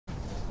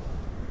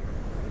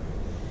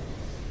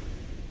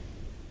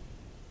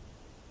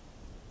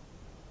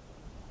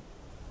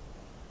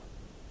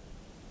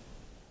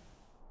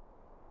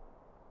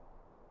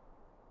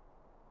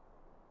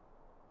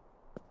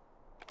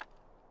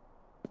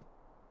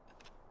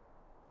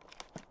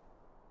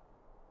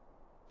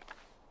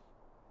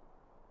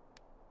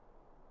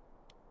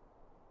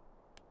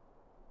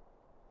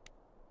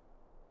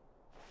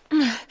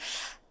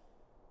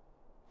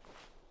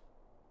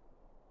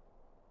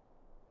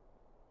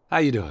How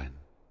you doing?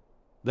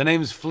 The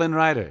name's Flynn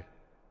Rider.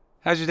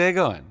 How's your day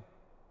going?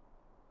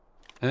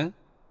 Huh?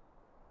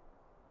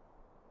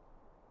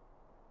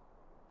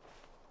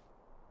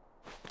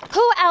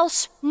 Who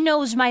else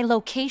knows my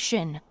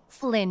location,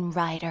 Flynn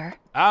Rider?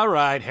 All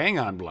right, hang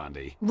on,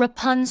 Blondie.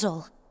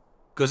 Rapunzel.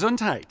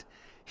 Gesundheit.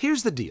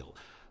 Here's the deal.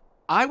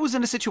 I was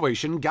in a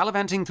situation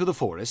gallivanting through the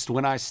forest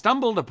when I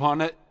stumbled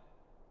upon a...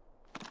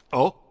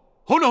 Oh?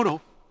 Oh, no,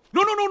 no.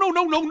 No, no, no, no,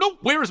 no, no, no.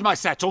 Where is my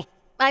satchel?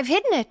 I've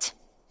hidden it.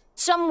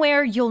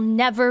 Somewhere you'll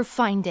never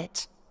find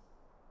it.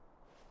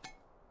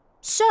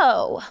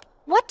 So,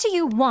 what do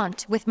you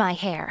want with my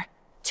hair?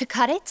 To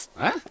cut it?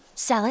 Huh?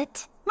 Sell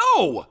it?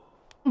 No!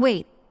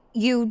 Wait,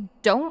 you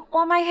don't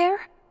want my hair?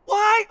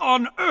 Why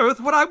on earth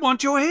would I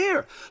want your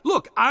hair?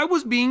 Look, I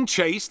was being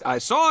chased, I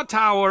saw a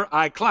tower,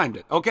 I climbed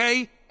it,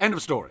 okay? End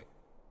of story.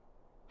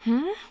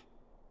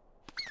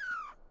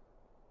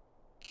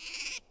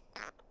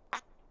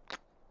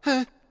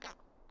 Huh?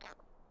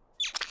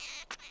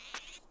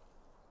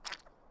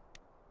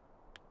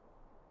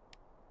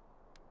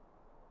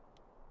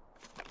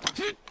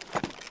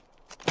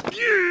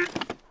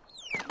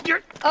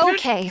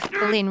 Okay,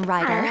 Flynn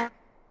Rider.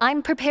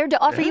 I'm prepared to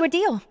offer you a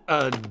deal.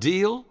 A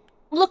deal?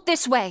 Look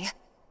this way.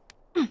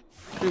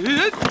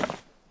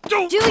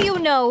 Don't... Do you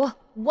know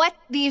what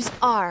these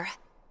are?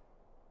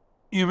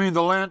 You mean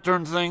the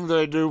lantern thing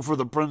they do for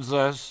the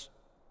princess?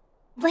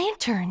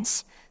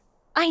 Lanterns?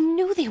 I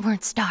knew they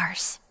weren't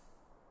stars.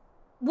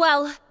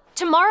 Well,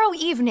 tomorrow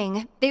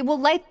evening, they will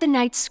light the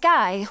night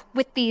sky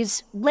with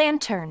these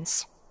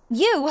lanterns.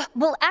 You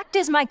will act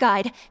as my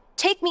guide,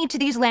 take me to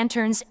these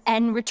lanterns,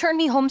 and return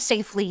me home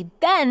safely.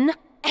 Then,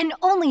 and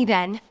only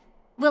then,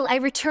 will I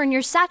return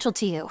your satchel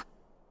to you.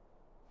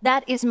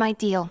 That is my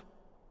deal.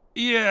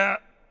 Yeah,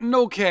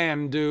 no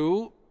can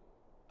do.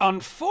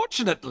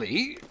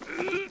 Unfortunately,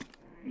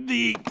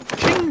 the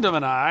kingdom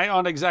and I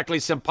aren't exactly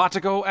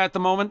simpatico at the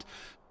moment,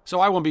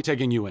 so I won't be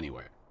taking you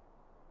anywhere.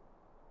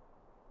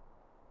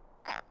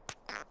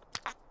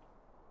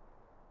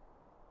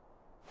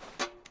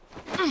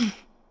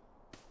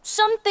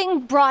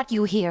 Something brought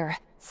you here,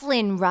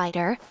 Flynn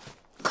Rider.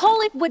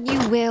 Call it what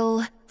you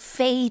will,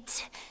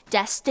 fate,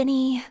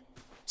 destiny.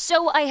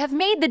 So I have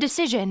made the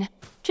decision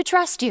to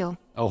trust you.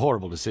 A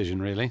horrible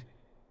decision, really.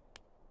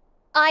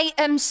 I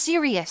am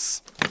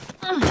serious.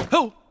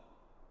 Oh!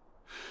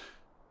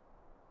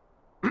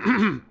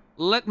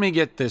 Let me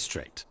get this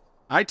straight.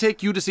 I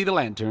take you to see the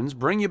lanterns,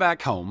 bring you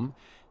back home,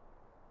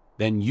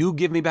 then you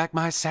give me back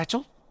my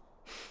satchel?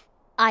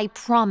 I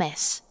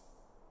promise.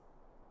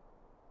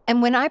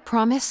 And when I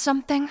promise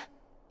something,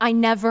 I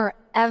never,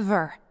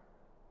 ever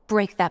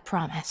break that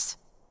promise.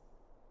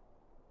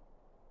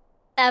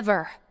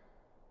 Ever.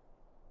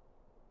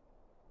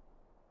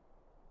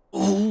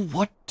 Oh,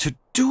 what to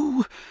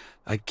do?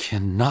 I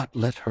cannot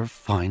let her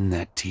find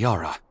that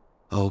tiara.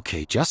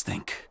 Okay, just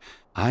think.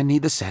 I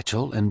need the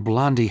satchel, and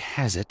Blondie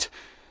has it.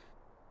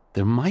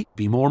 There might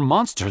be more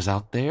monsters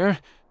out there.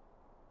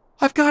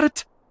 I've got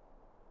it!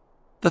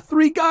 The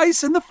three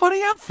guys in the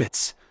funny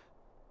outfits.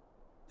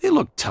 They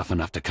look tough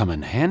enough to come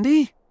in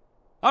handy.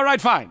 All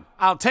right, fine.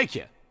 I'll take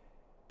you.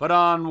 But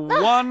on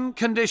one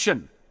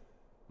condition.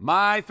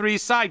 My three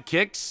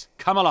sidekicks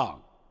come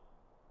along.